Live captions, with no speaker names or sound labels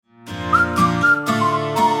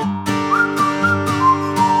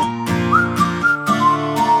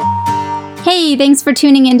Hey, thanks for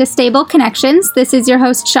tuning into Stable Connections. This is your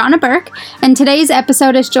host, Shauna Burke, and today's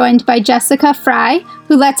episode is joined by Jessica Fry,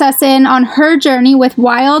 who lets us in on her journey with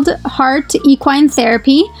Wild Heart Equine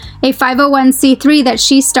Therapy, a 501c3 that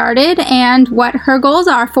she started, and what her goals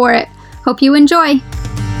are for it. Hope you enjoy.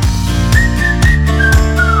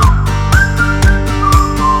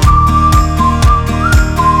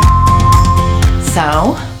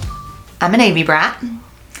 So, I'm a Navy brat,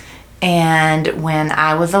 and when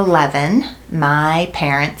I was 11, my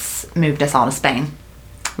parents moved us all to Spain.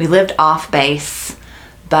 We lived off base,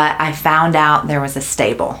 but I found out there was a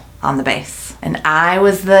stable on the base. And I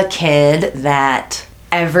was the kid that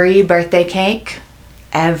every birthday cake,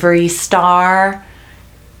 every star,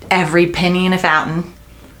 every penny in a fountain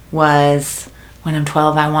was, when I'm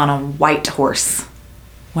 12, I want a white horse.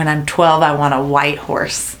 When I'm 12, I want a white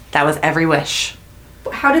horse. That was every wish.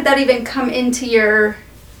 How did that even come into your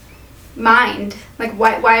mind? Like,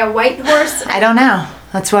 why a white horse? I don't know.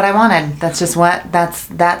 That's what I wanted. That's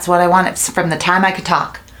what I wanted from the time I could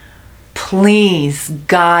talk. Please,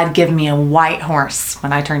 God, give me a white horse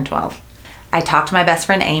when I turned 12. I talked my best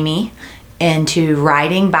friend Amy into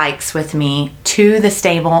riding bikes with me to the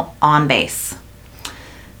stable on base.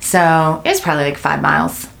 So it was probably like 5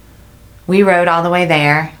 miles. We rode all the way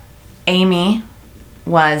there. Amy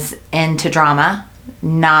was into drama,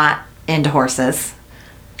 not into horses.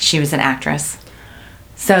 She was an actress.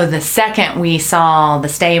 So the second we saw the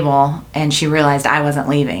stable and she realized I wasn't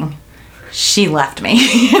leaving, she left me.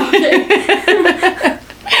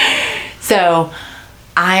 So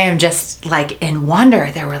I am just like in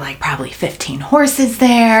wonder. There were like probably 15 horses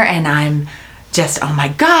there, and I'm just, oh my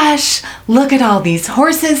gosh, look at all these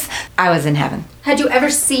horses. I was in heaven. Had you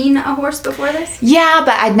ever seen a horse before this? Yeah,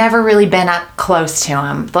 but I'd never really been up close to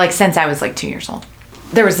him, like since I was like 2 years old.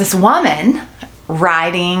 There was this woman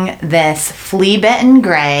riding this flea-bitten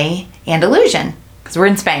gray Andalusian, because we're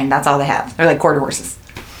in Spain, that's all they have. They're like quarter horses.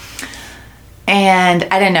 And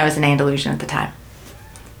I didn't know it was an Andalusian at the time.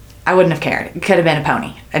 I wouldn't have cared. It could have been a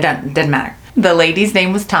pony. It didn't matter. The lady's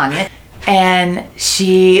name was Tanya, and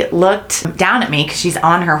she looked down at me because she's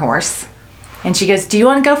on her horse, and she goes, "Do you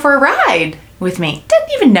want to go for a ride with me?"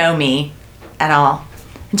 Didn't even know me at all.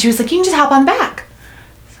 And she was like, "You can just hop on the back."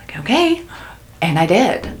 I was like, okay. And I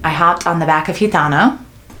did. I hopped on the back of Gitano,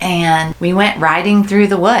 and we went riding through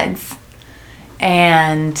the woods.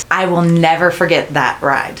 And I will never forget that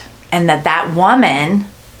ride. And that woman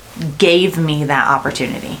gave me that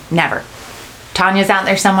opportunity. Never. Tanya's out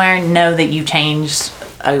there somewhere, know that you changed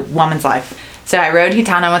a woman's life. So I rode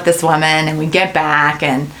Gitano with this woman, and we get back,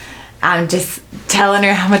 and I'm just telling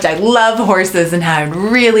her how much I love horses and how I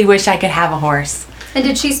really wish I could have a horse. And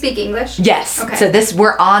did she speak English? Yes. Okay. So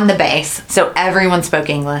we're on the base, so everyone spoke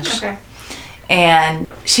English. Okay. And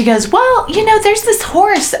she goes, "Well, there's this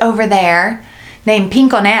horse over there named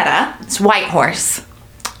Pinconera. It's a white horse.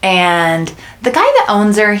 And the guy that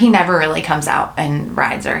owns her, he never really comes out and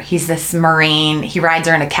rides her. He's this Marine. He rides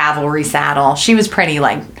her in a cavalry saddle." She was pretty,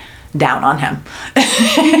 down on him. Super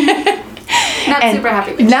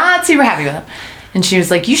happy with him. Not super happy with him. And she was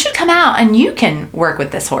like, "You should come out and you can work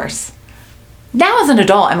with this horse." Now as an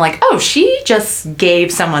adult, I'm like, oh, she just gave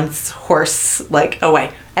someone's horse,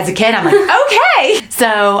 away. As a kid, I'm like, okay.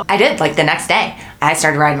 So I did, the next day. I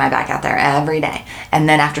started riding my bike out there every day. And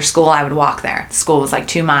then after school, I would walk there. School was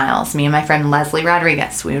 2 miles. Me and my friend Leslie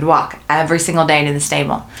Rodriguez, we would walk every single day to the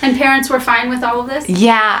stable. And parents were fine with all of this?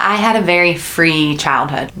 Yeah, I had a very free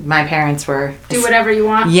childhood. My parents were... Do whatever you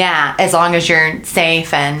want? Yeah, as long as you're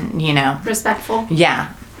safe and, Respectful? Yeah.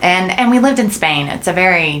 And we lived in Spain. It's a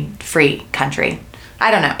very free country. I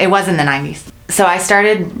don't know. It was in the 90s. So I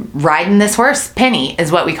started riding this horse. Penny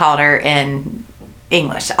is what we called her in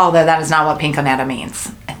English, although that is not what Pinconera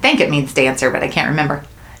means. I think it means dancer, but I can't remember.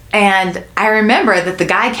 And I remember that the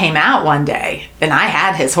guy came out one day, and I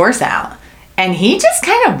had his horse out, and he just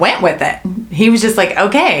kind of went with it. He was just like,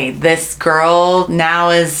 okay, this girl now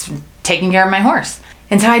is taking care of my horse.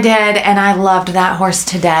 And so I did, and I loved that horse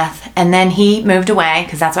to death. And then he moved away,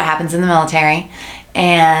 because that's what happens in the military.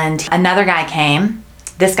 And another guy came.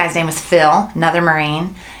 This guy's name was Phil, another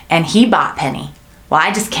Marine, and he bought Penny. Well,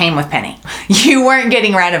 I just came with Penny. You weren't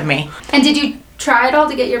getting rid of me. And did you try at all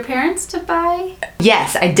to get your parents to buy?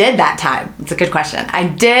 Yes, I did that time. It's a good question. I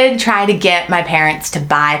did try to get my parents to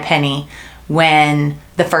buy Penny when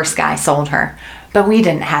the first guy sold her. But we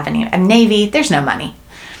didn't have any. Navy, there's no money.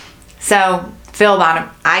 So Phil bought him.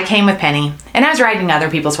 I came with Penny, and I was riding other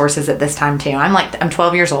people's horses at this time too. I'm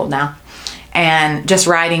 12 years old now, and just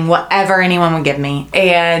riding whatever anyone would give me.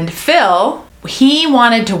 And Phil, he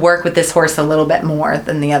wanted to work with this horse a little bit more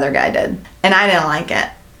than the other guy did, and I didn't like it.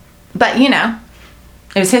 But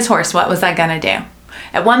It was his horse. What was I going to do?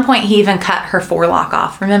 At one point, he even cut her forelock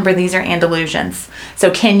off. Remember, these are Andalusians.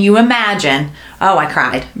 So can you imagine? Oh, I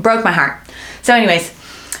cried. Broke my heart. So anyways,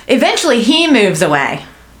 eventually he moves away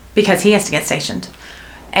because he has to get stationed.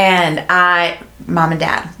 And Mom and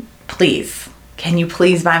Dad, please, can you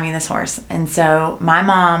please buy me this horse? And so my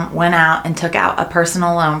mom went out and took out a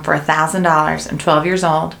personal loan for $1,000. I'm 12 years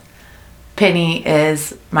old. Penny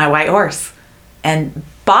is my white horse. And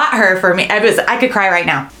bought her for me. I could cry right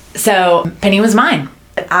now. So Penny was mine.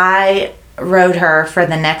 I rode her for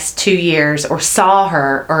the next 2 years, or saw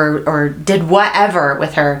her or did whatever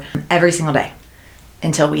with her every single day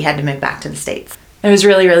until we had to move back to the States. It was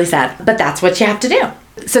really, really sad, but that's what you have to do.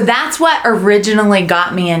 So that's what originally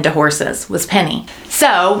got me into horses, was Penny.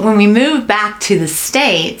 So when we moved back to the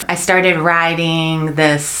States, I started riding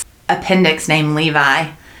this appendix named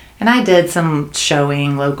Levi, and I did some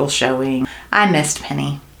showing, local showing. I missed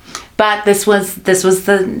Penny. But this was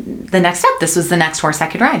the next step. This was the next horse I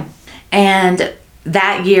could ride. And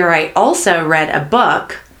that year I also read a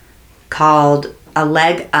book called A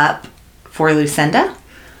Leg Up for Lucinda.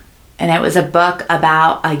 And it was a book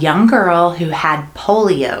about a young girl who had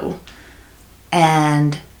polio.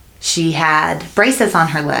 And she had braces on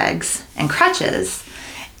her legs and crutches.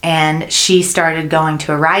 And she started going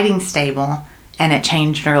to a riding stable, and it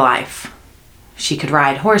changed her life. She could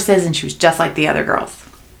ride horses, and she was just like the other girls.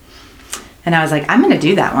 And I was like, I'm going to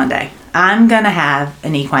do that one day. I'm going to have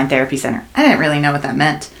an equine therapy center. I didn't really know what that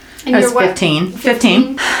meant. And I was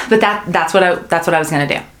 15. But that's what I was going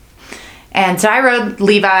to do. And so I rode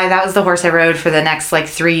Levi. That was the horse I rode for the next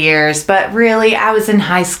 3 years. But really, I was in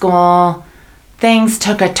high school. Things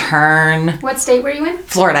took a turn. What state were you in?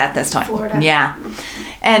 Florida at this time. Florida. Yeah.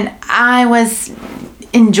 And I was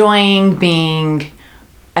enjoying being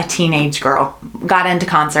a teenage girl. Got into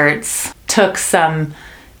concerts. Took some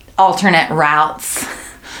alternate routes.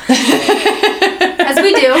 As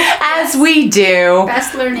we do. As we do.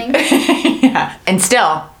 Best learning. Yeah. And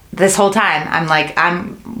still, this whole time,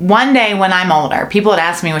 one day when I'm older, people would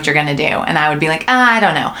ask me what you're going to do. And I would be like, I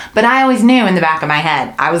don't know. But I always knew in the back of my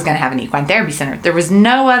head, I was going to have an equine therapy center. There was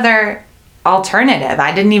no other alternative.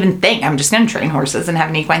 I didn't even think, I'm just going to train horses and have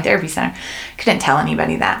an equine therapy center. Couldn't tell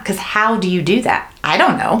anybody that, because how do you do that? I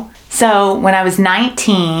don't know. So when I was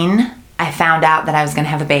 19, I found out that I was going to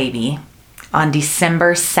have a baby on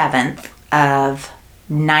December 7th of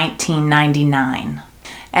 1999.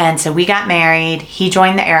 And so we got married. He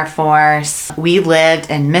joined the Air Force. We lived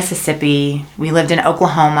in Mississippi. We lived in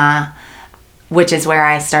Oklahoma, which is where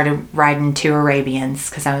I started riding 2 Arabians,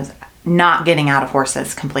 because I was not getting out of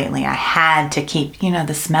horses completely. I had to keep,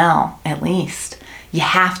 the smell, at least. You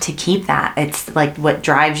have to keep that. It's like what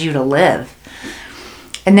drives you to live.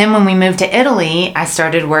 And then when we moved to Italy, I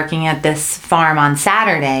started working at this farm on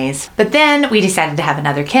Saturdays. But then we decided to have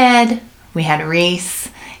another kid. We had Reese.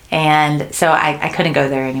 And so I couldn't go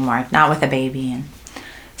there anymore, not with a baby. And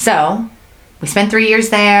so we spent 3 years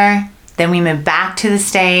there. Then we moved back to the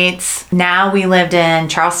States. Now we lived in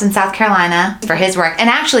Charleston, South Carolina for his work. And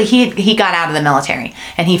actually, he got out of the military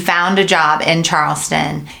and he found a job in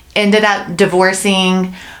Charleston. Ended up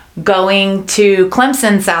divorcing, going to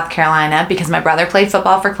Clemson, South Carolina, because my brother played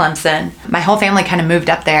football for Clemson. My whole family kind of moved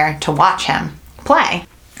up there to watch him play.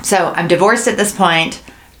 So I'm divorced at this point,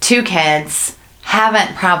 2 kids,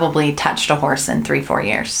 haven't probably touched a horse in 3-4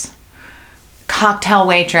 years. Cocktail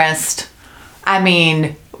waitress.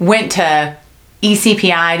 Went to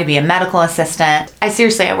ECPI to be a medical assistant.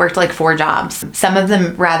 I worked 4 jobs, some of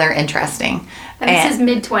them rather interesting. And this is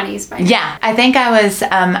mid-20s by now. Yeah, I think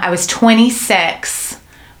I was 26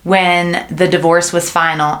 when the divorce was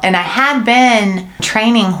final. And I had been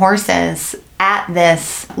training horses at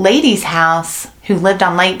this lady's house who lived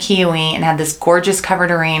on Lake Kiowee and had this gorgeous covered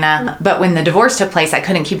arena. But when the divorce took place, I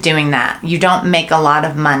couldn't keep doing that. You don't make a lot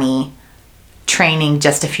of money training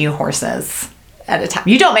just a few horses at a time.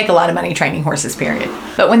 You don't make a lot of money training horses, period.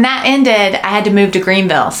 But when that ended, I had to move to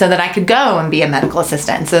Greenville so that I could go and be a medical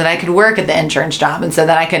assistant, so that I could work at the insurance job, and so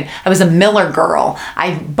that I was a Miller girl.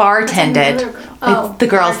 I bartended. It's the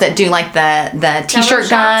girls that do the t-shirt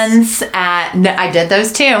guns I did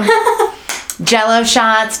those too. Jello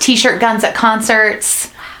shots, t-shirt guns at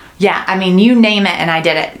concerts. Yeah, you name it, and I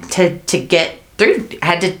did it to get through. I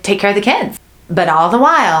had to take care of the kids. But all the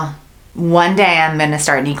while, one day I'm going to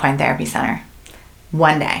start an equine therapy center.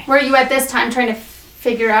 One day. Were you at this time trying to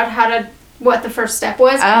figure out what the first step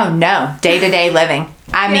was? Oh no, day-to-day living.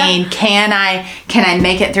 Can I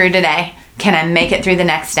make it through today? Can I make it through the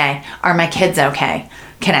next day? Are my kids okay?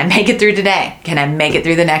 Can I make it through today? Can I make it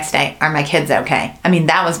through the next day? Are my kids okay?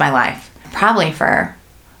 That was my life. Probably for,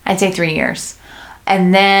 I'd say 3 years.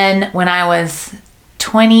 And then when I was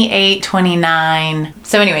 28, 29.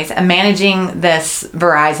 So anyways, I'm managing this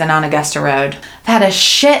Verizon on Augusta Road. I've had a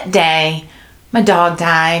shit day. My dog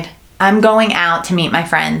died. I'm going out to meet my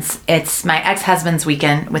friends. It's my ex-husband's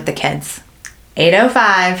weekend with the kids.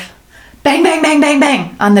 8:05. Bang, bang, bang, bang,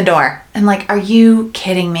 bang on the door. I'm like, are you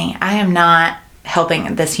kidding me? I am not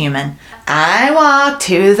helping this human. I walk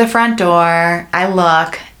to the front door. I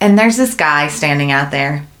look, and there's this guy standing out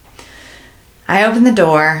there. I open the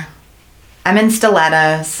door. I'm in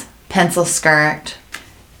stilettos, pencil skirt.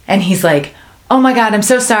 And he's like, oh my God, I'm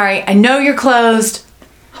so sorry. I know you're closed.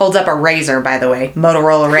 Holds up a razor, by the way,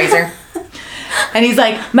 Motorola razor. And he's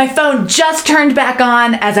like, my phone just turned back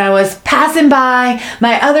on as I was passing by.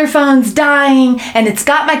 My other phone's dying and it's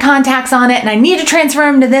got my contacts on it and I need to transfer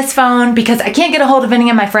them to this phone because I can't get a hold of any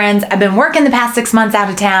of my friends. I've been working the past 6 months out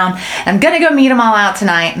of town. I'm going to go meet them all out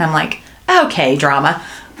tonight. And I'm like, okay, drama.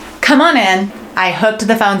 Come on in. I hooked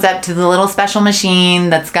the phones up to the little special machine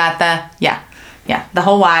that's got the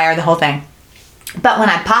whole wire, the whole thing. But when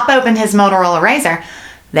I pop open his Motorola razor,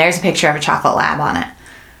 there's a picture of a chocolate lab on it.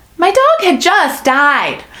 My dog had just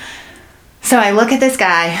died. So I look at this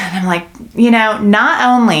guy and I'm like, not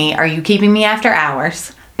only are you keeping me after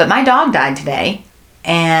hours, but my dog died today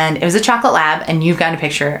and it was a chocolate lab and you've got a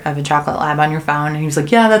picture of a chocolate lab on your phone. And he was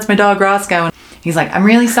like, yeah, that's my dog Roscoe. And he's like, I'm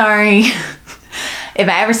really sorry. If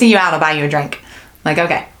I ever see you out, I'll buy you a drink. I'm like,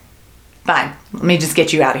 okay, fine. Let me just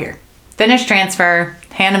get you out of here. Finish transfer,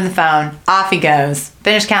 hand him the phone, off he goes.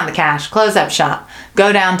 Finish counting the cash, close up shop,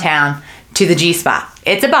 go downtown to the G-Spot.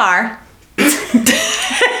 It's a bar.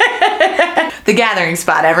 The gathering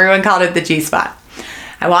spot. Everyone called it the G-Spot.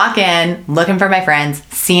 I walk in, looking for my friends,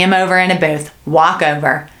 see him over in a booth, walk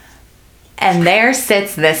over, and there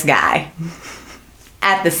sits this guy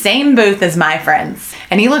at the same booth as my friends.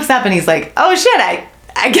 And he looks up and he's like, oh shit,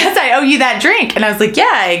 I guess I owe you that drink. And I was like, yeah,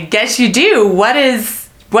 I guess you do. What?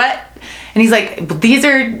 And he's like, these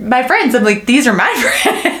are my friends. I'm like, these are my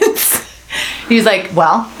friends. He was like,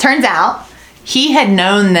 well, turns out he had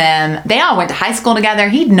known them. They all went to high school together.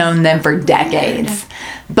 He'd known them for decades.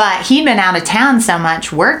 But he'd been out of town so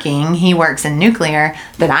much working. He works in nuclear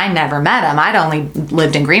that I never met him. I'd only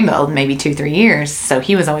lived in Greenville maybe 2-3 years. So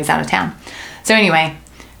he was always out of town. So anyway,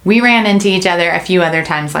 we ran into each other a few other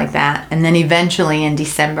times like that. And then eventually in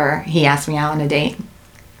December, he asked me out on a date.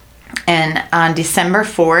 And on December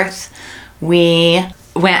 4th, we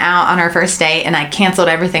went out on our first date and I canceled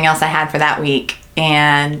everything else I had for that week.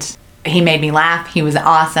 And he made me laugh. He was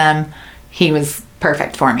awesome. He was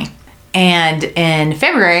perfect for me. And in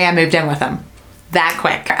February, I moved in with him that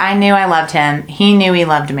quick. I knew I loved him. He knew he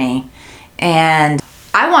loved me. And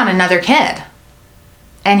I want another kid.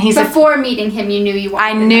 And he's before meeting him, you knew you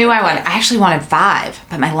wanted. I actually wanted 5,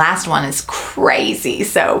 but my last one is crazy.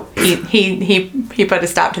 So he put a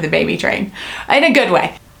stop to the baby train in a good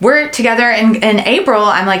way. We're together in April.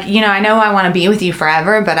 I'm like, I know I want to be with you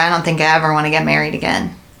forever, but I don't think I ever want to get married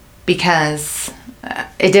again because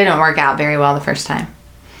it didn't work out very well the first time.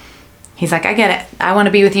 He's like, I get it. I want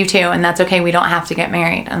to be with you too, and that's okay. We don't have to get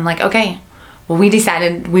married. I'm like, okay. Well, we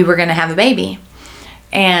decided we were going to have a baby,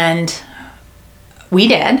 and we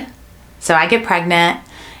did. So I get pregnant,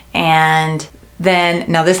 and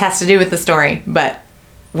then, now this has to do with the story, but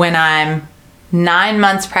when I'm 9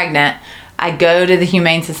 months pregnant, I go to the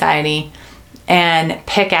Humane Society and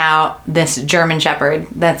pick out this German Shepherd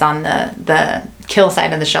that's on the kill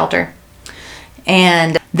side of the shelter.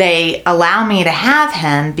 And they allow me to have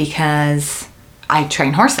him because I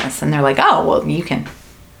train horses. And they're like, oh, well, you can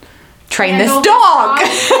train this dog.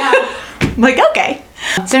 Yeah. I'm like, okay.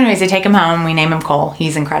 So anyways, they take him home. We name him Cole.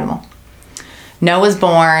 He's incredible. Noah's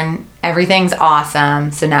born. Everything's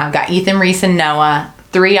awesome. So now I've got Ethan, Reese, and Noah.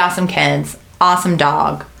 3 awesome kids. Awesome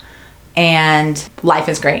dog. And life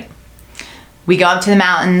is great. We go up to the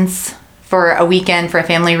mountains for a weekend for a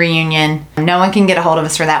family reunion. No one can get a hold of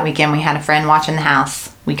us for that weekend. We had a friend watching the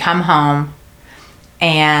house. We come home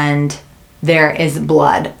and there is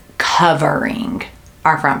blood covering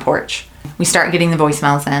our front porch. We start getting the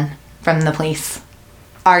voicemails in from the police.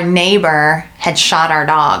 Our neighbor had shot our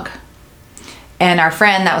dog. And our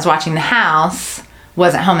friend that was watching the house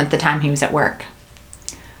wasn't home at the time. He was at work.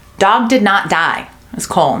 Dog did not die. It was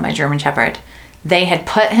Cole, my German Shepherd. They had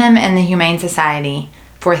put him in the Humane Society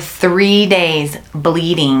for 3 days,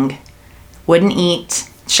 bleeding, wouldn't eat,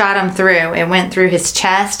 shot him through. It went through his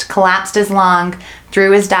chest, collapsed his lung,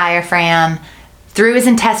 through his diaphragm, through his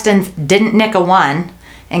intestines, didn't nick a one,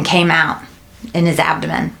 and came out in his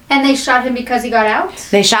abdomen. And they shot him because he got out?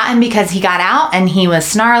 They shot him because he got out and he was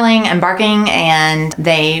snarling and barking and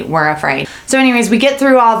they were afraid. So anyways, we get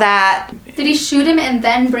through all that. Did he shoot him and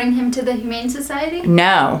then bring him to the Humane Society?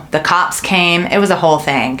 No, the cops came. It was a whole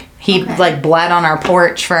thing. He Okay. like bled on our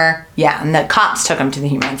porch and the cops took him to the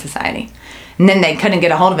Humane Society. And then they couldn't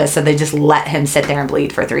get a hold of us, so they just let him sit there and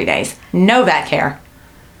bleed for 3 days. No vet care.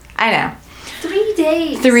 I know. 3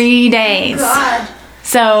 days. 3 days. God.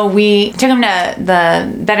 So we took him to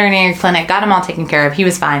the veterinary clinic, got him all taken care of. He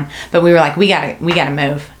was fine, but we were like, we gotta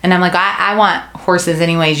move. And I'm like, I want horses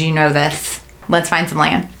anyways. You know this. Let's find some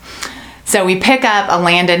land. So we pick up a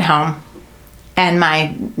landed home, and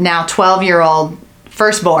my now 12-year-old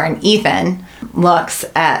firstborn, Ethan, looks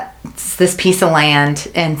at this piece of land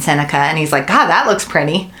in Seneca, and he's like, God, that looks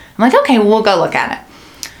pretty. I'm like, okay, well, we'll go look at it.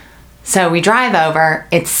 So we drive over.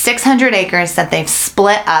 It's 600 acres that they've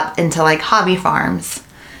split up into like hobby farms,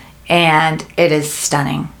 and it is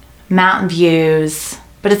stunning. Mountain views,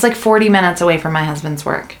 but it's like 40 minutes away from my husband's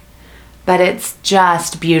work. But it's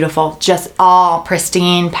just beautiful, just all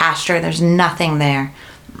pristine pasture. There's nothing there.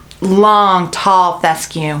 Long, tall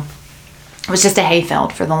fescue. It was just a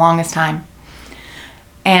hayfield for the longest time.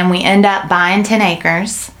 And we end up buying 10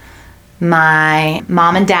 acres. My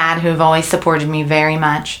mom and dad, who have always supported me very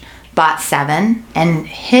much, bought 7, and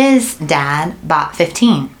his dad bought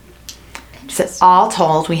 15. So all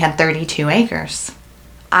told, we had 32 acres.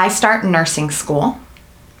 I start nursing school,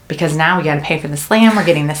 because now we got to pay for this land. We're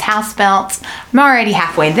getting this house built. I'm already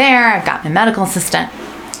halfway there. I've got my medical assistant.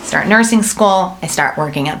 Start nursing school. I start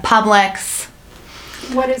working at Publix.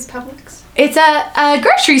 What is Publix? It's a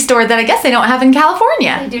grocery store that I guess they don't have in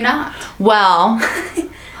California. I do not. Well,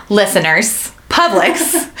 listeners,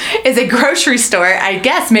 Publix is a grocery store, I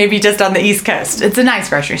guess maybe just on the East Coast. It's a nice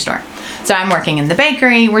grocery store. So I'm working in the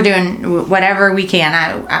bakery. We're doing whatever we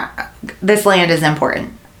can. This land is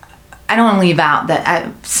important. I don't want to leave out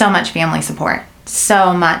that so much family support.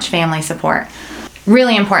 So much family support.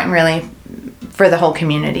 Really important, really, for the whole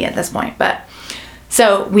community at this point. But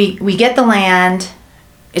so we get the land.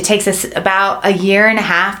 It takes us about 1.5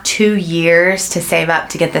 years, 2 years to save up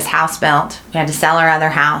to get this house built. We had to sell our other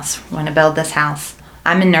house. We want to build this house.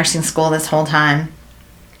 I'm in nursing school this whole time.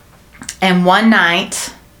 And one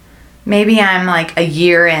night, maybe I'm like 1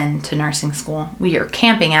 year into nursing school, we are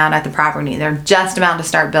camping out at the property. They're just about to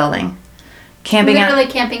start building. Camping out. Literally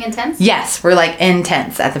camping in tents? Yes, we're like in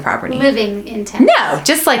tents at the property. Living in tents? No,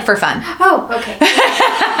 just like for fun. Oh, okay.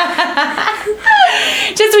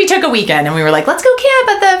 Just we took a weekend and we were like, let's go camp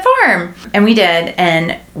at the farm. And we did.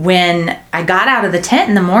 And when I got out of the tent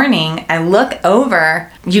in the morning, I look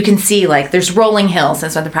over, you can see like there's rolling hills.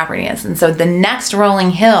 That's what the property is. And so the next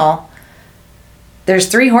rolling hill, there's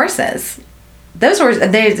 3 horses. Those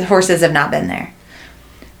horses have not been there.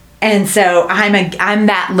 And so I'm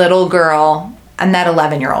that little girl. I'm that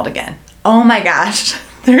 11-year-old again. Oh my gosh,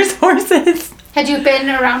 there's horses. Had you been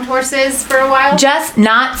around horses for a while? Just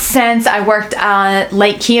not since I worked on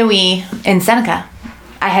Lake Kiowee in Seneca.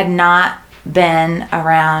 I had not been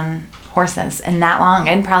around horses in that long.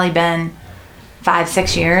 It'd probably been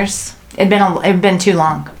 5-6 years. It'd been too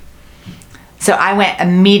long. So I went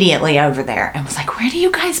immediately over there and was like, where do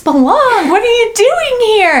you guys belong? What are you doing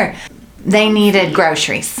here? They needed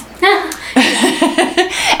groceries.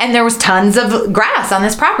 And there was tons of grass on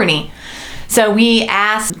this property. So we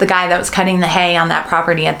asked the guy that was cutting the hay on that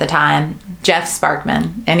property at the time, Jeff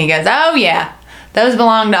Sparkman, and he goes, oh yeah, those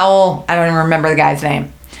belong to I don't even remember the guy's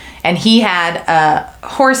name. And he had a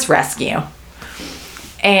horse rescue.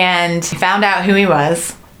 And found out who he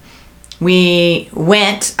was. We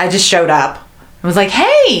went, I just showed up. I was like,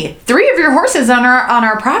 hey, 3 of your horses on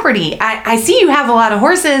our property. I see you have a lot of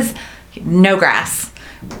horses. No grass.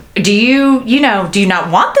 Do you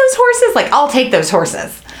not want those horses? Like, I'll take those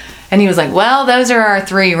horses. And he was like, well, those are our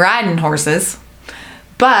 3 riding horses,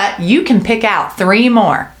 but you can pick out 3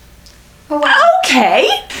 more. Oh, wow. Okay.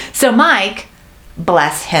 So Mike,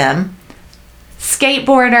 bless him,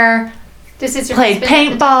 skateboarder, This is your played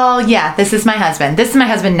husband? paintball. Yeah, this is my husband. This is my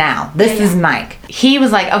husband now. This is Mike. He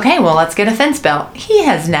was like, okay, well, let's get a fence built. He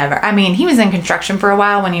has never, he was in construction for a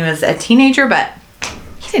while when he was a teenager, but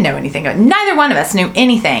he didn't know anything. Neither one of us knew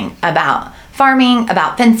anything about farming,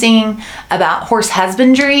 about fencing, about horse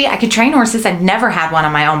husbandry. I could train horses. I'd never had one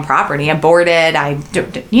on my own property. I boarded. It's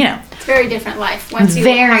a very different life once you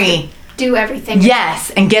have to do everything.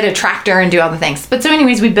 Yes, and get a tractor and do all the things. But so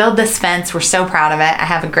anyways, we build this fence. We're so proud of it. I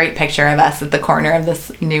have a great picture of us at the corner of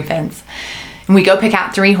this new fence. And we go pick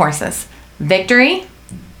out 3 horses. Victory,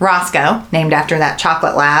 Roscoe, named after that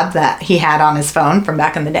chocolate lab that he had on his phone from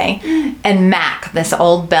back in the day, and Mac, this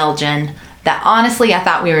old Belgian that honestly I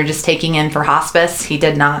thought we were just taking in for hospice. He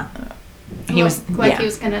did not. He was like he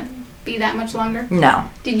was gonna be that much longer? No.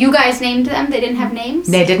 Did you guys name them? They didn't have names?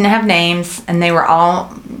 They didn't have names, and they were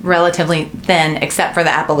all relatively thin, except for the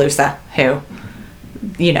Appaloosa, who,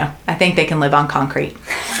 I think they can live on concrete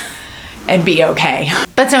and be okay.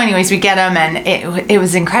 But so anyways, we get them, and it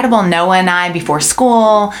was incredible. Noah and I, before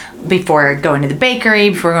school, before going to the bakery,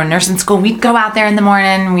 before going to nursing school, we'd go out there in the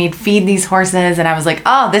morning, we'd feed these horses, and I was like,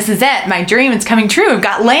 oh, this is it. My dream is coming true. I've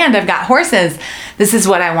got land, I've got horses. This is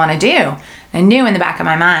what I want to do. I knew in the back of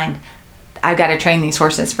my mind, I've got to train these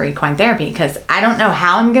horses for equine therapy, because I don't know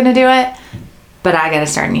how I'm going to do it, but I got to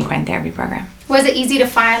start an equine therapy program. Was it easy to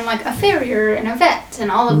find like a farrier and a vet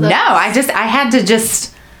and all of those? No, I had to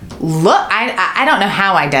just look. I don't know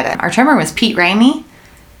how I did it. Our trimmer was Pete Ramey.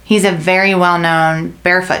 He's a very well-known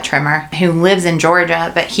barefoot trimmer who lives in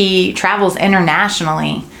Georgia, but he travels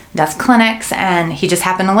internationally, does clinics, and he just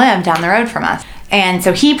happened to live down the road from us. And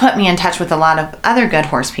so he put me in touch with a lot of other good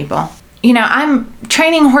horse people. I'm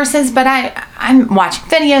training horses, but I'm watching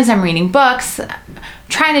videos, I'm reading books,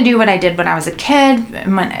 trying to do what I did when I was a kid,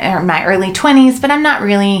 in my early 20s, but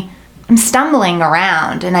I'm stumbling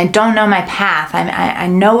around, and I don't know my path. I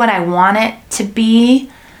know what I want it to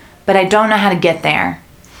be, but I don't know how to get there.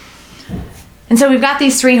 And so we've got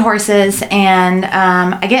these 3 horses, and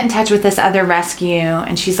I get in touch with this other rescue,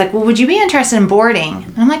 and she's like, well, would you be interested in boarding?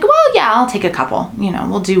 And I'm like, well, yeah, I'll take a couple.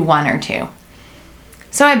 We'll do 1 or 2.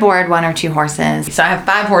 So I board 1 or 2 horses. So I have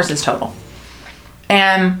 5 horses total.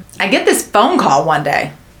 And I get this phone call one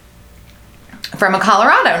day from a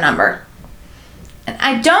Colorado number. And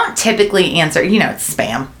I don't typically answer. It's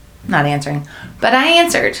spam. Not answering. But I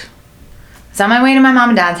answered. I was on my way to my mom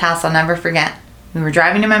and dad's house. I'll never forget. We were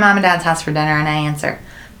driving to my mom and dad's house for dinner, and I answer.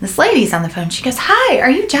 This lady's on the phone. She goes, hi,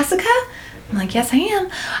 are you Jessica? I'm like, yes, I am.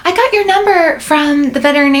 I got your number from the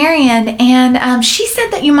veterinarian, and she said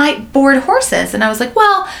that you might board horses. And I was like,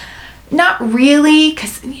 well, not really,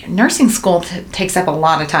 because nursing school takes up a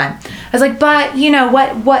lot of time. I was like, but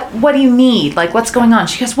what do you need? Like, what's going on?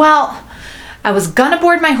 She goes, well, I was gonna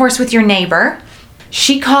board my horse with your neighbor.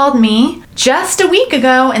 She called me just a week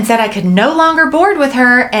ago and said I could no longer board with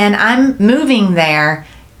her, and I'm moving there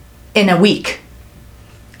in a week.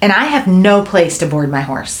 And I have no place to board my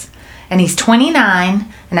horse. And he's 29,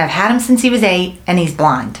 and I've had him since he was 8, and he's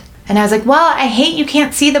blind. And I was like, well, I hate you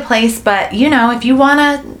can't see the place, but if you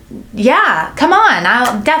wanna, yeah, come on,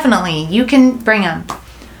 you can bring him.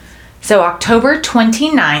 So October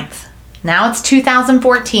 29th, now it's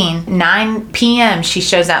 2014, 9 p.m. she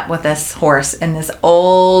shows up with this horse in this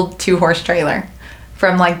old 2-horse trailer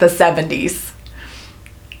from like the 70s.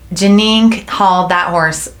 Janine hauled that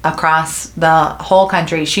horse across the whole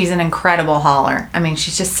country. She's an incredible hauler. I mean,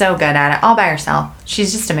 she's just so good at it, all by herself.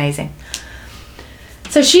 She's just amazing.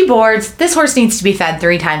 So she boards. This horse needs to be fed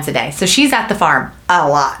 3 times a day. So she's at the farm a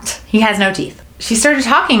lot. He has no teeth. She started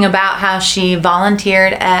talking about how she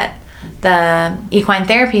volunteered at the Equine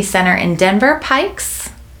Therapy Center in Denver, Pikes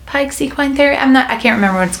Equine Therapy. I can't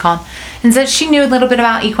remember what it's called. And so she knew a little bit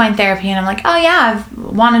about equine therapy, and I'm like, oh yeah, I've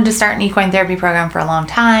wanted to start an equine therapy program for a long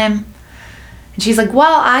time. And she's like,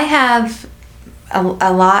 well, I have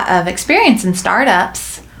a lot of experience in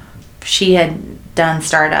startups. She had done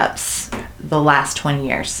startups the last 20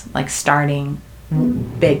 years, like starting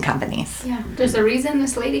big companies. Yeah, there's a reason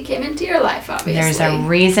this lady came into your life, obviously. There's a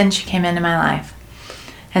reason she came into my life.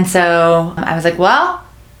 And so I was like, well,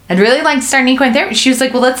 I'd really like to start an equine therapy. She was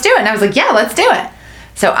like, well, let's do it. And I was like, yeah, let's do it.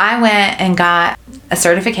 So I went and got a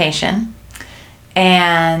certification,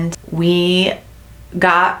 and we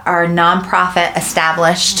got our nonprofit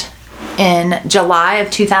established in July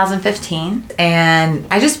of 2015. And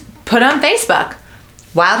I just put on Facebook,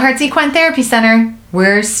 Wild Hearts Equine Therapy Center.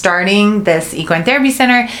 We're starting this equine therapy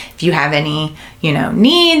center. If you have any,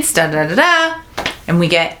 needs, And we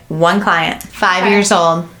get 1 client, 5 years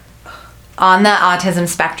old, on the autism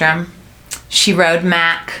spectrum. She rode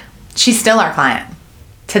Mac. She's still our client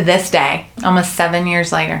to this day, almost 7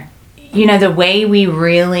 years later. The way we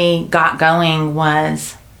really got going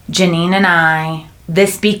was Janine and I,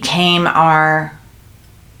 this became our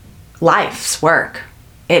life's work.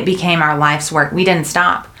 It became our life's work. We didn't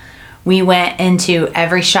stop. We went into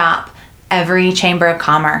every shop, every chamber of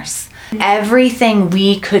commerce, everything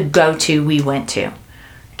we could go to, we went to.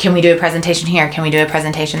 Can we do a presentation here? Can we do a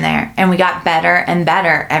presentation there? And we got better and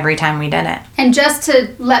better every time we did it. And just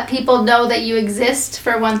to let people know that you exist,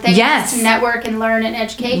 for one thing, yes, to network and learn and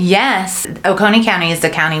educate. Yes. Oconee County is the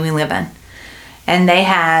county we live in. And they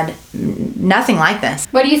had nothing like this.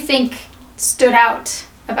 What do you think stood out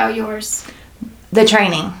about yours? The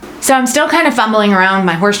training. So I'm still kind of fumbling around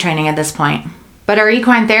my horse training at this point. But our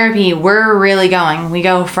equine therapy, we're really going. We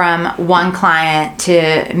go from one client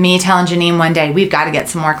to me telling Janine one day, we've got to get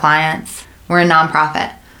some more clients. We're a nonprofit.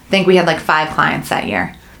 I think we had like 5 clients that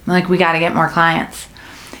year. I'm like, we got to get more clients.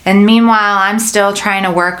 And meanwhile, I'm still trying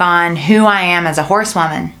to work on who I am as a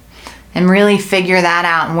horsewoman and really figure that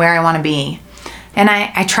out and where I want to be. And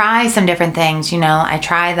I try some different things, I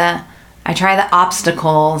try the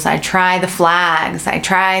obstacles, I try the flags, I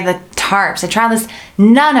try the tarps, I try this.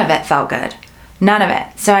 None of it felt good. None of it.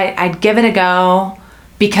 So I'd give it a go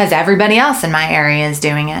because everybody else in my area is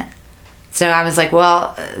doing it. So I was like,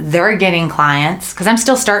 well, they're getting clients because I'm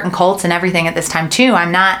still starting colts and everything at this time too.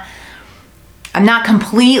 I'm not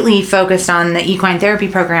completely focused on the equine therapy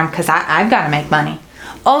program because I've got to make money.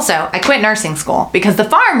 Also, I quit nursing school because the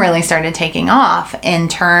farm really started taking off in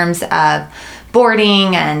terms of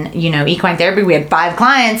boarding and, equine therapy. We had 5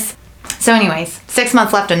 clients. So anyways, 6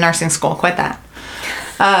 months left in nursing school. Quit that.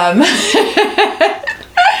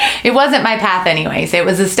 It wasn't my path anyways. It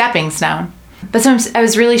was a stepping stone. But so I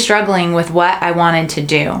was really struggling with what I wanted to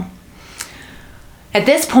do. At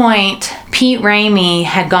this point, Pete Ramey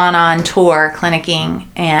had gone on tour clinicking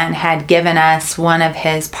and had given us one of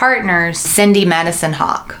his partners, Cindy Medicine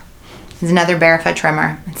Hawk. He's another barefoot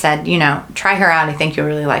trimmer, and said, try her out. I think you'll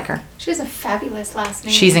really like her. She has a fabulous last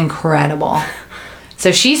name. She's incredible.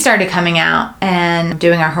 So she started coming out and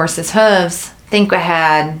doing our horses' hooves. I think we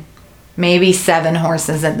had maybe 7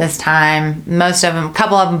 horses at this time. Most of them, a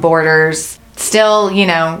couple of them boarders. Still,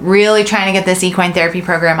 really trying to get this equine therapy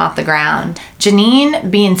program off the ground.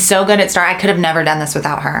 Janine being so good at I could have never done this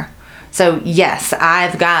without her. So yes,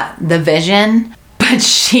 I've got the vision,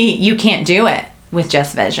 but you can't do it with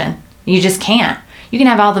just vision. You just can't. You can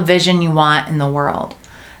have all the vision you want in the world.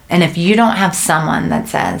 And if you don't have someone that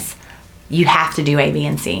says, you have to do A, B,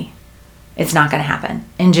 and C, it's not going to happen.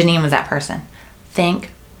 And Janine was that person.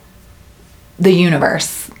 Thank the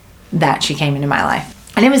universe that she came into my life.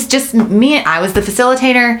 And it was just me. I was the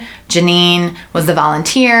facilitator. Janine was the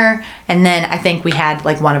volunteer. And then I think we had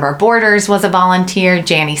one of our boarders was a volunteer,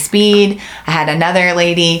 Janny Speed. I had another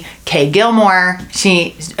lady, Kay Gilmore.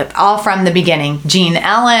 She, all from the beginning. Jean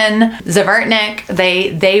Ellen, Zavertnik.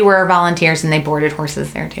 They were volunteers and they boarded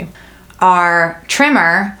horses there too. Our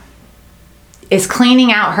trimmer is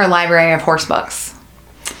cleaning out her library of horse books.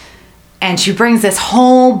 And she brings this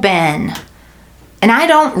whole bin. And I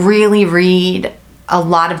don't really read a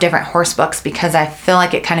lot of different horse books because I feel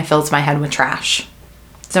like it kind of fills my head with trash.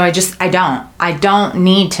 So I don't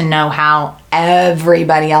need to know how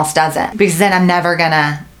everybody else does it because then I'm never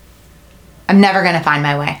gonna find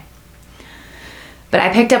my way. But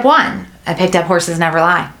I picked up one. I picked up Horses Never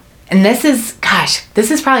Lie. And this is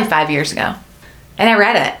probably 5 years ago. And I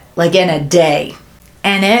read it in a day.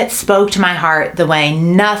 And it spoke to my heart the way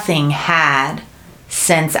nothing had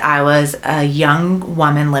since I was a young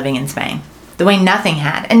woman living in Spain. The way nothing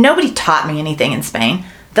had. And nobody taught me anything in Spain.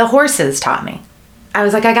 The horses taught me. I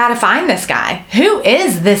was like, I gotta find this guy. Who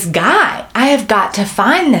is this guy? I have got to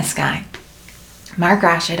find this guy. Mark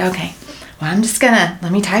Rashid, okay. Well,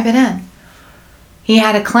 let me type it in. He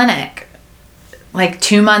had a clinic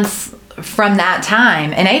 2 months from that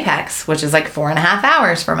time in Apex, which is 4.5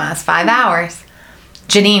 hours from us, 5 hours.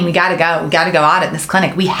 Janine, we gotta go. We gotta go audit this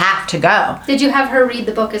clinic. We have to go. Did you have her read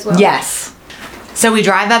the book as well? Yes. So we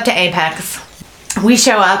drive up to Apex. We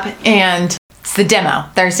show up and it's the demo.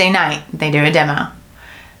 Thursday night, they do a demo.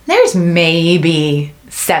 There's maybe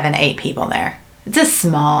 7, 8 people there. It's a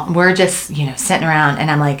small, we're just, sitting around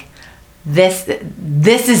and I'm like, this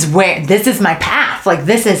is my path.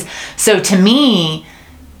 So to me,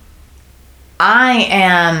 I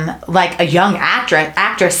am a young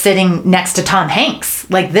actress sitting next to Tom Hanks.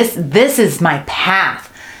 This is my path.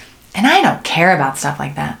 And I don't care about stuff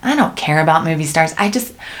like that. I don't care about movie stars. I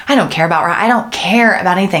don't care about, I don't care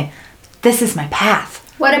about anything. This is my path.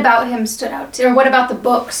 What about him stood out to you? Or what about the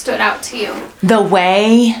book stood out to you? The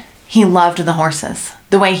way he loved the horses.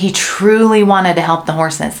 The way he truly wanted to help the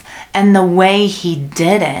horses. And the way he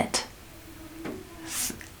did it.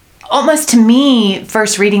 Almost to me,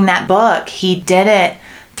 first reading that book, he did it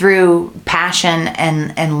through passion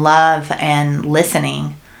and love and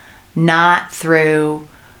listening. Not through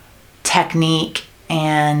technique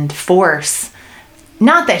and force.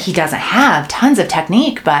 Not that he doesn't have tons of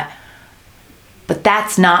technique, but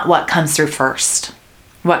that's not what comes through first.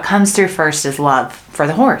 What comes through first is love for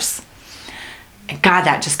the horse. And God,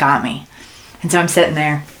 that just got me. And so I'm sitting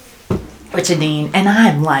there with Janine, and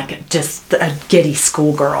I'm just a giddy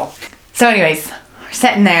schoolgirl. So anyways, we're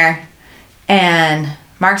sitting there, and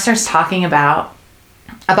Mark starts talking about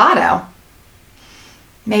Abato.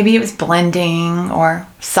 Maybe it was blending or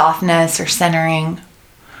softness or centering.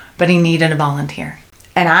 but he needed a volunteer.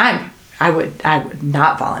 And I would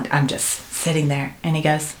not volunteer. I'm just sitting there. And he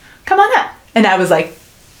goes, come on up. And I was like,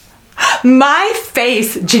 my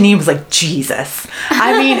face, Janine was like, Jesus.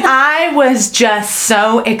 I mean, I was just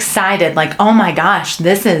so excited. Like, oh my gosh,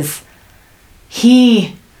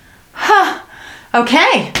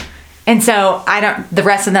 okay. And so the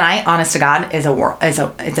rest of the night, honest to God, is a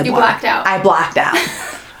You blacked out. I blacked out.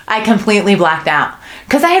 I completely blacked out.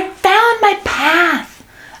 Because I had found my path.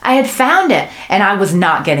 I had found it. And I was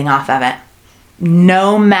not getting off of it.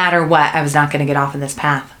 No matter what, I was not going to get off of this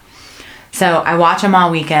path. So I watch him all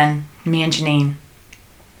weekend, me and Janine.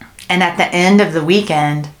 And at the end of the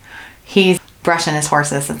weekend, he's brushing his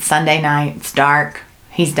horses. It's Sunday night. It's dark.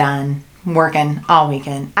 He's done working all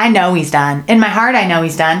weekend. I know he's done. In my heart, I know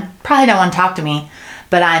he's done. Probably don't want to talk to me.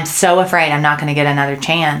 But I'm so afraid I'm not going to get another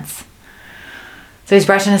chance. So he's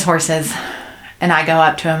brushing his horses. And I go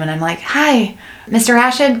up to him and I'm like, hi, Mr.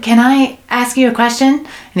 Rashid, can I ask you a question? And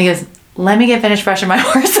he goes, let me get finished brushing my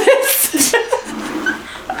horses.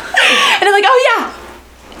 And I'm like, oh yeah,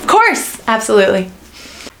 of course, absolutely.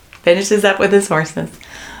 Finishes up with his horses.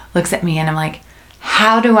 Looks at me and I'm like,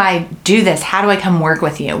 how do I do this? How do I come work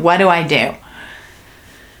with you? What do I do?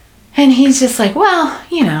 And he's just like, well,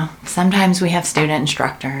 sometimes we have student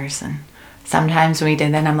instructors and sometimes we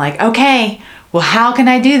did. And I'm like, okay, well, how can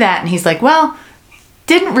I do that? And he's like, well,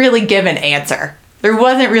 didn't really give an answer. There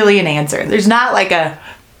wasn't really an answer. There's not like a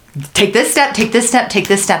take this step, take this step, take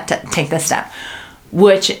this step, take this step,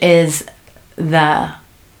 which is the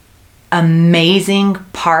amazing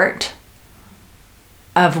part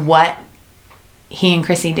of what he and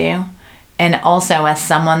Chrissy do. And also, as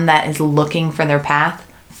someone that is looking for their path,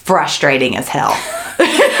 frustrating as hell.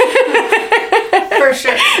 For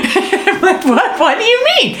sure. Like, what do you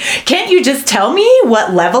mean? Can't you just tell me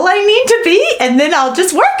what level I need to be and then I'll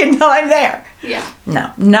just work until I'm there? Yeah.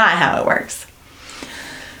 No, not how it works.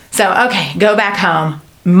 So, okay, go back home.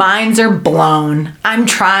 Minds are blown. I'm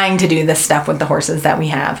trying to do this stuff with the horses that we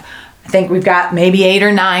have. I think we've got maybe 8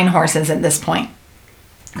 or 9 horses at this point.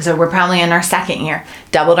 So we're probably in our second year.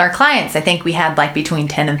 Doubled our clients. I think we had like between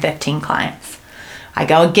 10 and 15 clients. I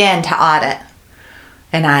go again to audit.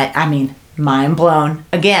 And I mean, mind blown.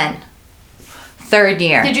 Again, third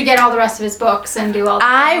year. Did you get all the rest of his books and do all the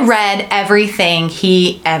I things? read everything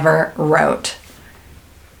he ever wrote,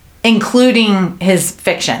 including his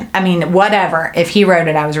fiction. I mean, whatever. If he wrote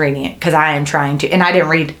it, I was reading it because I am trying to. And I didn't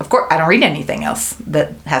read, of course, I don't read anything else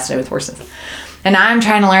that has to do with horses. And I'm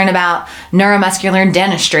trying to learn about neuromuscular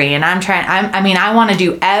dentistry. And I want to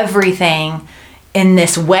do everything in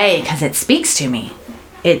this way because it speaks to me.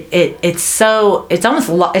 It's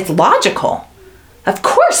logical. Of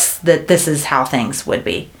course that this is how things would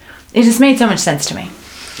be. It just made so much sense to me.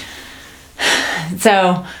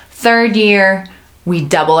 So third year, we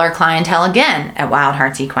double our clientele again at Wild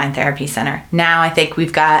Hearts Equine Therapy Center. Now I think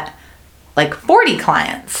we've got like 40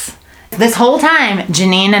 clients. This whole time,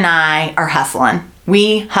 Janine and I are hustling.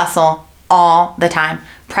 We hustle all the time.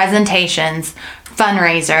 Presentations,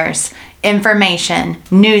 fundraisers, information,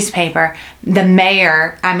 newspaper, the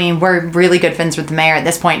mayor. I mean, we're really good friends with the mayor at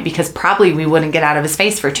this point because probably we wouldn't get out of his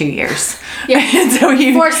face for 2 years. Yeah. And so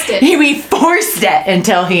we forced it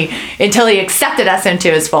until he accepted us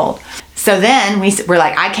into his fold. So then we're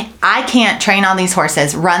like, I can't train all these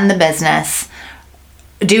horses, run the business,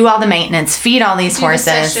 do all the maintenance, feed all these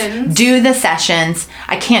horses, do the sessions.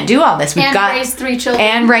 I can't do all this. Raise 3 children.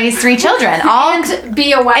 And raise 3 children. And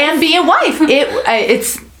be a wife.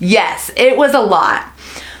 It was a lot.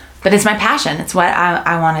 But it's my passion. It's what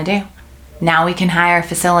I want to do. Now we can hire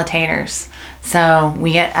facilitators. So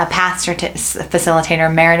we get a path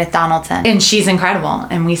facilitator, Meredith Donaldson, and she's incredible.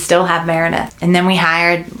 And we still have Meredith. And then we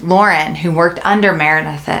hired Lauren, who worked under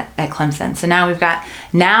Meredith at Clemson. So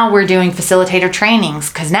now we're doing facilitator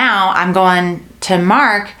trainings because now I'm going to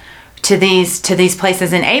Mark to these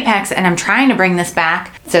places in Apex, and I'm trying to bring this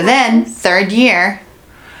back. So then third year,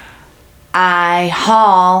 I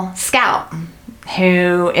haul Scout,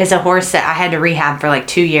 who is a horse that I had to rehab for like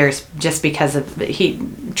 2 years just because of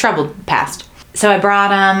troubled past. So I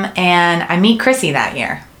brought him and I meet Chrissy that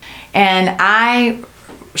year. And I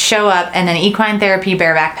show up in an equine therapy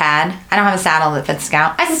bareback pad. I don't have a saddle that fits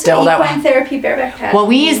Scout. I still don't. Equine therapy bareback pad. Well,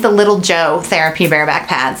 we use the Little Joe therapy bareback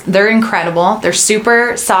pads. They're incredible. They're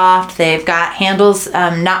super soft. They've got handles,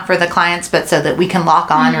 not for the clients, but so that we can lock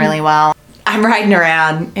on really well. I'm riding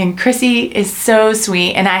around and Chrissy is so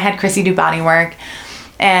sweet. And I had Chrissy do body work.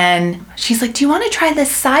 And she's like, do you want to try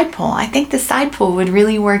this side pull? I think the side pull would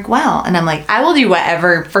really work well. And I'm like, I will do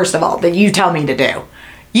whatever, first of all, that you tell me to do.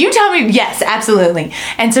 You tell me. Yes, absolutely.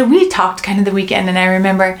 And so we talked kind of the weekend, and I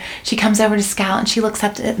remember she comes over to Scout and she looks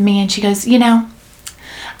up at me and she goes,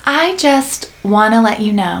 I just want to let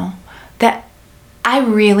you know that I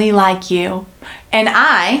really like you. And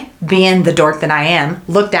I, being the dork that I am,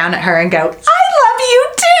 look down at her and go, I love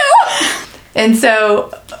you too. And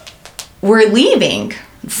so we're leaving.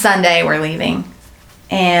 Sunday we're leaving.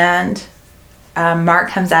 And Mark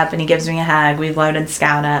comes up and he gives me a hug. We've loaded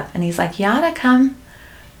Scout up. And he's like, you ought to come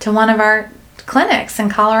to one of our clinics in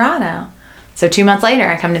Colorado. So 2 months later,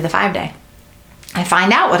 I come to the 5-day. I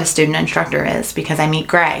find out what a student instructor is because I meet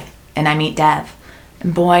Gray and I meet Dev.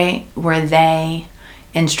 And boy, were they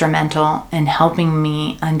instrumental in helping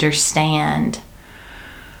me understand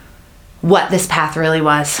what this path really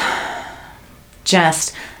was.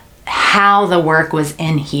 Just how the work was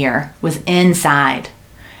in here, was inside.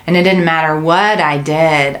 And it didn't matter what I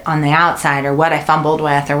did on the outside or what I fumbled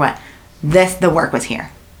with or what. The work was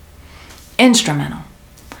here. Instrumental.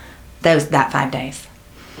 That 5 days.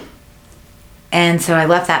 And so I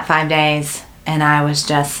left that 5 days and I was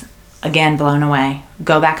just, again, blown away.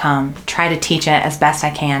 Go back home, try to teach it as best I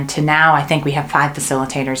can. To now, I think we have 5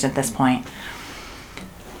 facilitators at this point.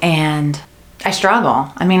 And I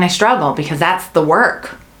struggle. I struggle because that's the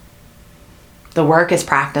work. The work is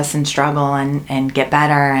practice and struggle and get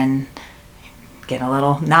better and get a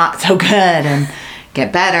little not so good and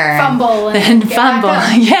get better. Fumble and fumble.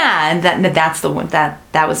 Yeah, and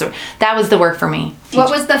that was the work for me. What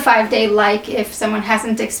was the 5-day like if someone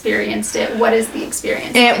hasn't experienced it? What is the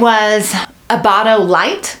experience It was a Bado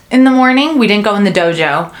light in the morning. We didn't go in the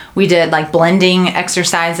dojo. We did like blending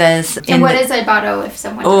exercises. And what is a Bado if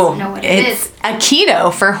someone doesn't know what it is? It's a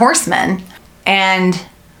keto for horsemen. And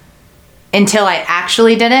until I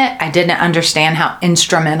actually did it, I didn't understand how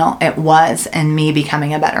instrumental it was in me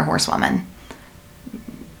becoming a better horsewoman.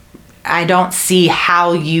 I don't see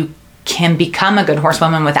how you can become a good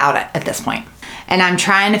horsewoman without it at this point. And I'm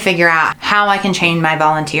trying to figure out how I can train my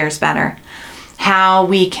volunteers better, how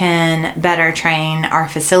we can better train our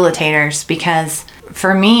facilitators, because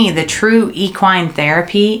for me, the true equine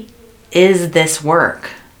therapy is this work.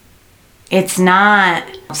 It's not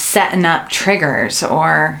setting up triggers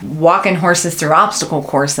or walking horses through obstacle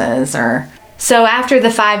courses So after the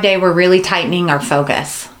 5-day, we're really tightening our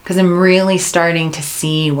focus because I'm really starting to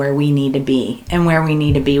see where we need to be and where we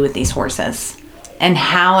need to be with these horses and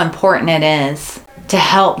how important it is to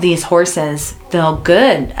help these horses feel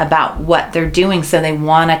good about what they're doing so they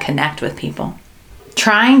want to connect with people.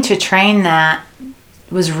 Trying to train that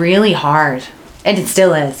was really hard, and it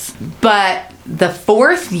still is. But the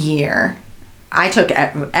 4th year,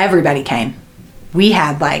 everybody came. We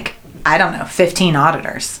had 15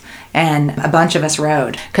 auditors. And a bunch of us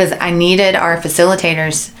rode because I needed our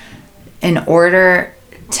facilitators in order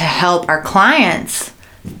to help our clients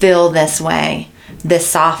feel this way, this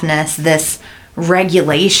softness, this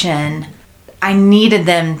regulation. I needed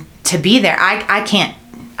them to be there. I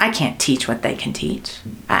can't teach what they can teach.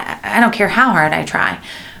 I don't care how hard I try.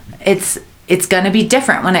 It's going to be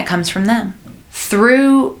different when it comes from them.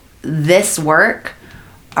 Through this work,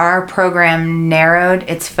 our program narrowed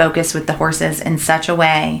its focus with the horses in such a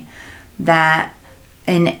way that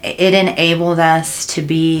it enabled us to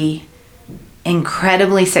be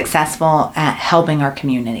incredibly successful at helping our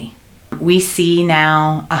community. We see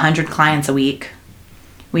now 100 clients a week.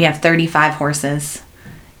 We have 35 horses,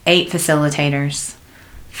 8 facilitators,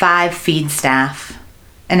 5 feed staff.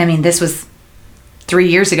 And this was 3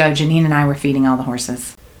 years ago, Janine and I were feeding all the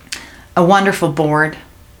horses. A wonderful board.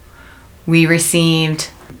 We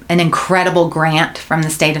received an incredible grant from the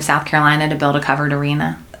state of South Carolina to build a covered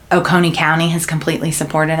arena. Oconee County has completely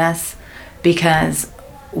supported us because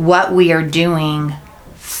what we are doing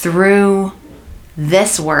through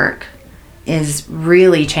this work is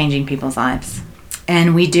really changing people's lives.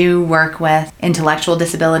 And we do work with intellectual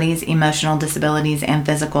disabilities, emotional disabilities, and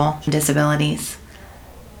physical disabilities.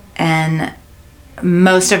 And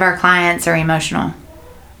most of our clients are emotional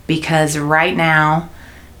because right now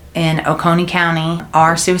in Oconee County,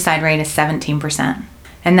 our suicide rate is 17%.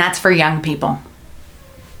 And that's for young people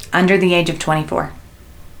under the age of 24.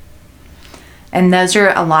 And those are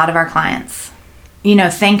a lot of our clients.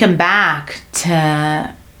 Thinking back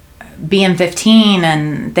to being 15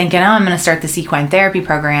 and thinking, I'm going to start this equine therapy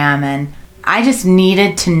program. And I just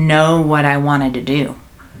needed to know what I wanted to do.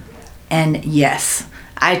 And yes,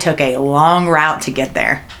 I took a long route to get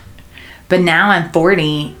there. But now I'm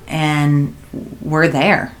 40 and we're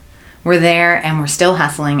there. We're there and we're still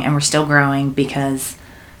hustling and we're still growing because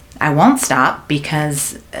I won't stop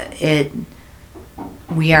because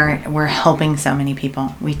we're helping so many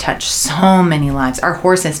people. We touch so many lives. Our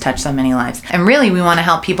horses touch so many lives. And really, we want to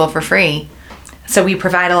help people for free. So we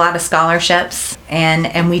provide a lot of scholarships,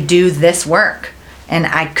 and we do this work. And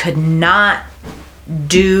I could not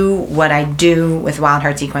do what I do with Wild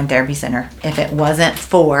Hearts Equine Therapy Center if it wasn't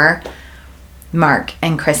for Mark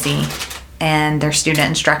and Chrissy and their student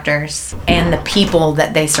instructors and the people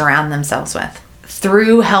that they surround themselves with.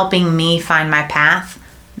 Through helping me find my path,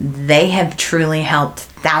 they have truly helped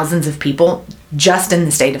thousands of people just in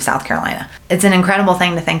the state of South Carolina. It's an incredible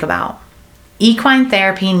thing to think about. Equine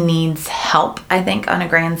therapy needs help, I think, on a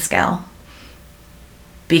grand scale,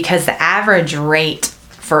 because the average rate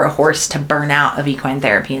for a horse to burn out of equine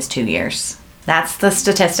therapy is 2 years. That's the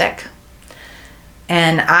statistic.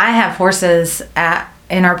 And I have horses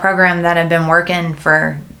in our program that have been working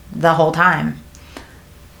for the whole time.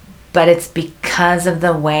 But it's because of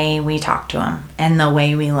the way we talk to them and the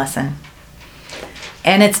way we listen.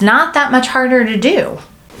 And it's not that much harder to do.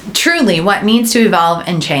 Truly, what needs to evolve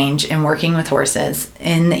and change in working with horses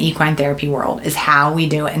in the equine therapy world is how we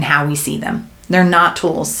do it and how we see them. They're not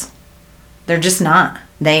tools. They're just not.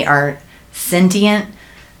 They are sentient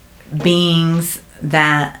beings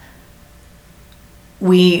that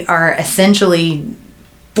we are essentially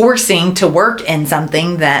forcing to work in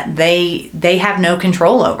something that they have no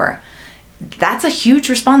control over. That's a huge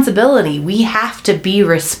responsibility. We have to be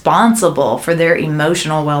responsible for their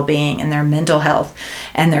emotional well-being and their mental health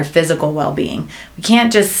and their physical well-being. We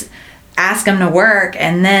can't just ask them to work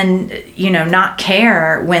and then, not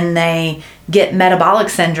care when they get metabolic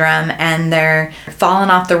syndrome and they're falling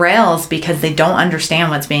off the rails because they don't understand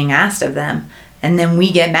what's being asked of them. And then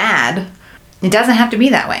we get mad. It doesn't have to be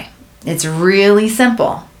that way. It's really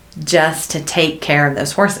simple just to take care of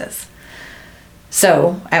those horses.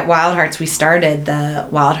 So at Wild Hearts, we started the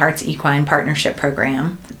Wild Hearts Equine Partnership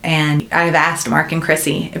Program. And I've asked Mark and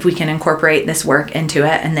Chrissy if we can incorporate this work into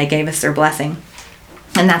it, and they gave us their blessing.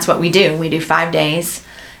 And that's what we do. We do 5 days,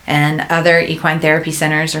 and other equine therapy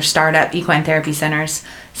centers or startup equine therapy centers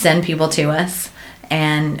send people to us,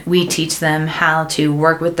 and we teach them how to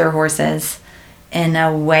work with their horses in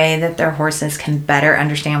a way that their horses can better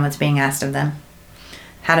understand what's being asked of them,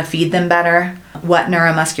 how to feed them better, what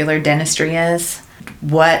neuromuscular dentistry is,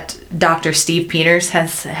 what Dr. Steve Peters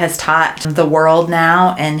has taught the world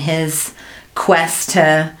now in his quest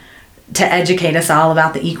to educate us all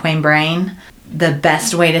about the equine brain, the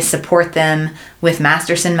best way to support them with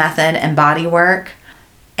Masterson method and body work,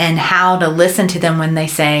 and how to listen to them when they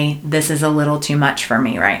say, this is a little too much for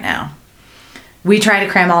me right now. We try to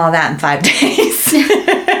cram all of that in 5 days.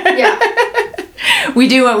 Yeah. We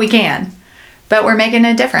do what we can, but we're making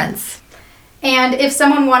a difference. And if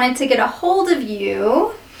someone wanted to get a hold of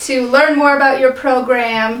you to learn more about your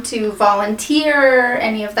program, to volunteer,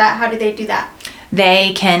 any of that, how do they do that?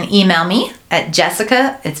 They can email me at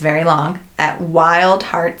Jessica, it's very long, at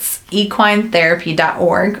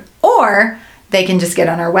wildheartsequinetherapy.org, or they can just get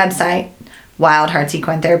on our website,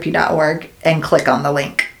 wildheartsequinetherapy.org, and click on the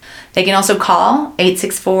link. They can also call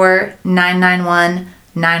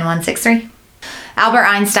 864-991-9163. Albert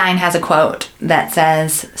Einstein has a quote that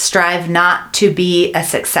says, strive not to be a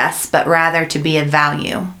success, but rather to be of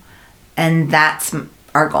value. And that's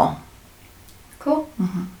our goal. Cool.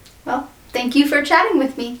 Mm-hmm. Well, thank you for chatting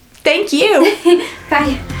with me. Thank you.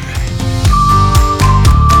 Bye.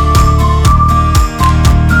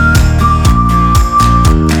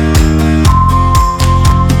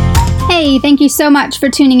 Hey, thank you so much for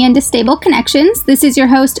tuning in to Stable Connections. This is your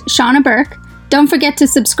host, Shauna Burke. Don't forget to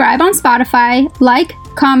subscribe on Spotify, like,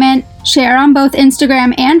 comment, share on both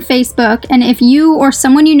Instagram and Facebook. And if you or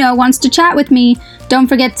someone you know wants to chat with me, don't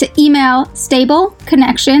forget to email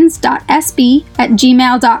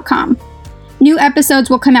stableconnections.sb@gmail.com. New episodes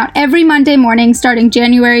will come out every Monday morning starting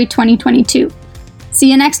January 2022.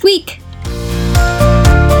 See you next week.